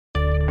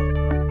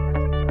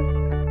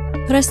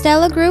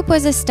Rastello Group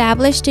was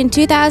established in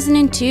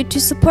 2002 to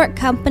support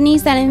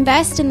companies that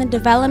invest in the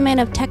development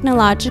of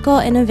technological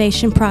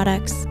innovation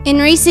products. In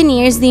recent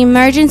years, the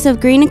emergence of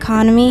green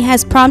economy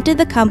has prompted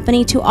the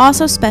company to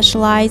also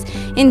specialize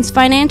in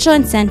financial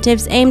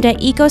incentives aimed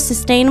at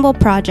eco-sustainable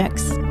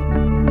projects.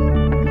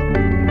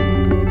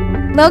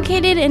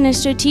 Located in a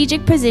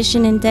strategic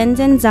position in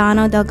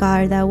Desenzano del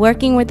Garda,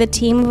 working with a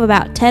team of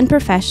about 10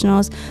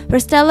 professionals,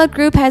 Rastello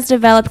Group has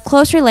developed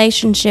close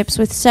relationships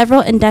with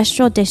several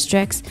industrial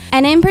districts,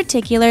 and in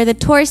particular the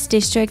tourist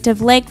district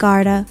of Lake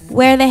Garda,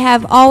 where they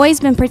have always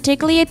been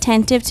particularly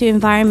attentive to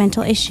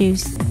environmental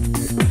issues.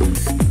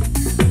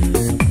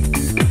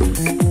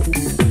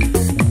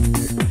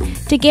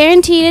 To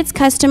guarantee its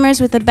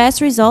customers with the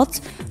best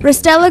results,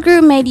 Rastello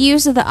Group made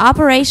use of the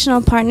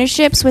operational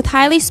partnerships with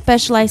highly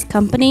specialized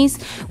companies,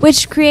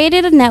 which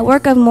created a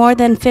network of more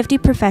than 50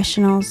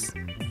 professionals.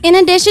 In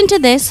addition to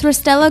this,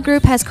 Rastello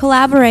Group has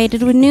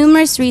collaborated with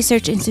numerous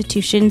research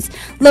institutions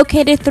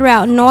located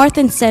throughout North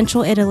and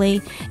Central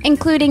Italy,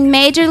 including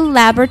major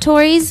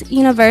laboratories,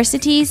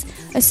 universities,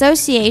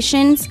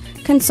 associations,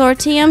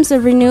 consortiums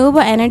of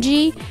renewable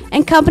energy,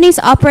 and companies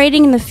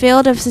operating in the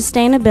field of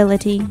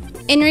sustainability.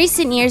 In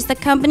recent years, the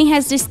company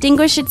has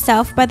distinguished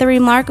itself by the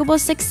remarkable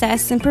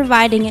success in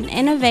providing an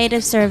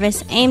innovative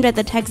service aimed at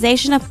the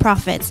taxation of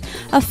profits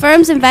of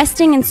firms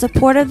investing in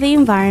support of the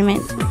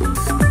environment.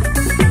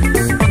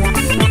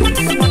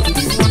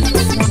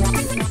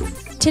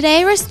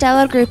 Today,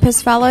 Rastello Group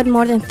has followed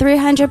more than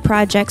 300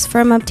 projects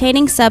from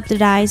obtaining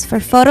subsidies for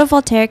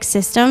photovoltaic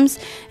systems,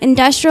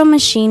 industrial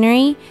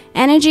machinery,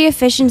 energy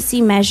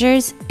efficiency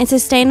measures, and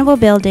sustainable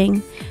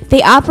building.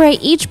 They operate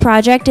each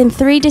project in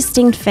 3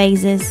 distinct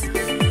phases.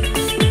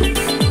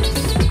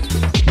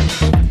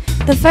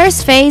 The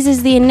first phase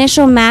is the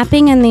initial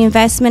mapping and the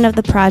investment of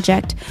the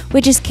project,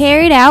 which is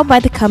carried out by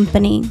the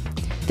company.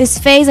 This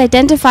phase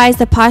identifies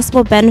the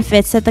possible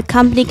benefits that the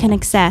company can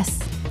access.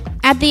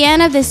 At the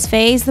end of this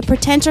phase, the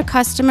potential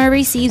customer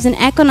receives an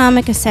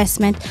economic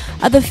assessment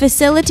of the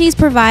facilities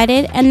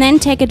provided and then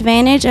take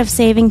advantage of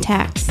saving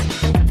tax.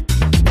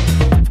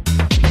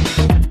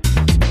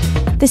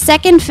 The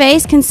second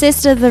phase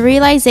consists of the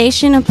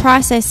realization and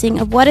processing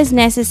of what is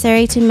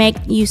necessary to make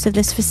use of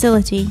this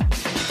facility.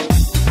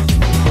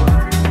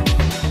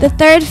 The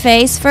third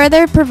phase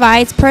further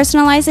provides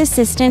personalized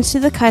assistance to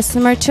the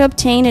customer to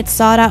obtain its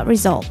sought-out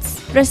results.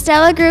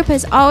 Rastello Group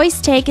has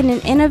always taken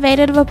an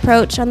innovative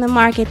approach on the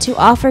market to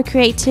offer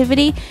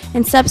creativity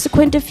and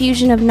subsequent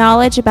diffusion of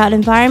knowledge about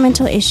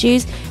environmental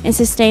issues and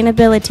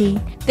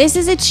sustainability. This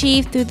is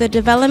achieved through the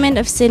development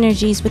of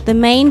synergies with the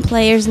main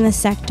players in the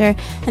sector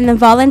and the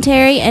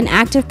voluntary and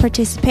active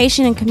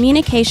participation in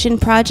communication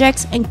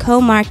projects and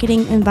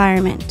co-marketing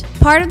environment.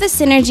 Part of the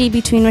synergy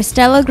between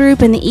Rastello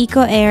Group and the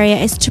eco area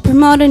is to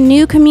promote a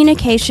new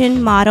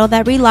communication model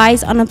that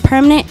relies on a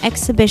permanent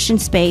exhibition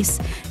space,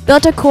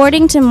 built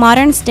according to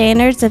modern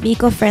standards of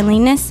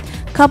eco-friendliness,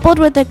 coupled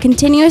with a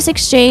continuous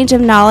exchange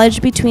of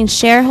knowledge between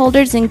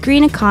shareholders in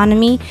green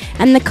economy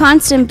and the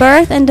constant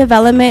birth and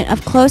development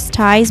of close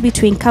ties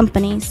between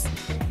companies.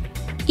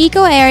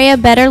 Eco Area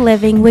Better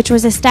Living, which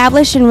was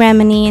established in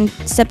Rimini in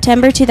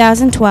September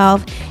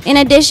 2012, in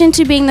addition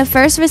to being the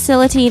first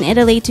facility in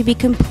Italy to be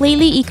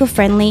completely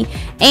eco-friendly,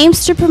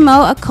 aims to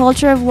promote a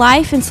culture of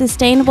life and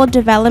sustainable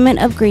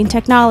development of green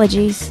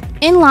technologies.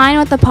 In line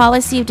with the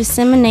policy of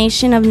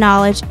dissemination of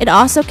knowledge, it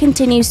also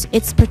continues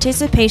its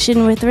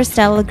participation with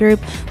Rastello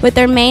Group with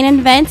their main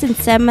events and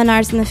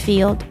seminars in the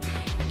field.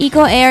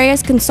 Eco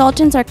Area's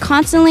consultants are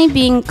constantly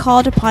being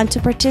called upon to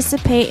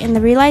participate in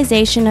the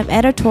realization of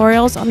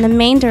editorials on the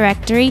main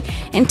directory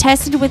and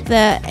tested with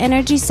the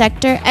energy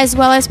sector, as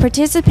well as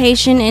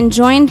participation in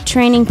joint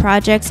training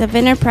projects of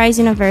enterprise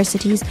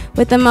universities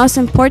with the most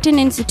important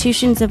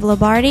institutions of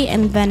Lombardy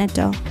and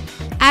Veneto.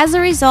 As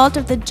a result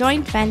of the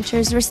joint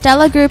ventures,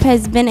 Rastello Group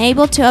has been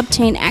able to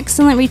obtain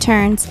excellent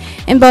returns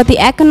in both the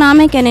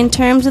economic and in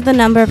terms of the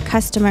number of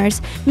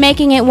customers,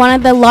 making it one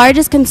of the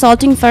largest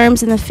consulting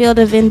firms in the field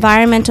of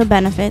environmental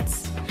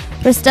benefits.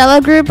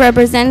 Rastello Group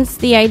represents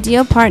the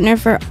ideal partner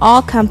for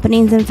all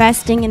companies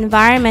investing in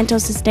environmental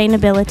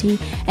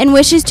sustainability and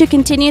wishes to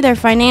continue their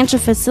financial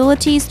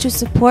facilities to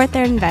support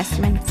their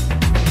investments.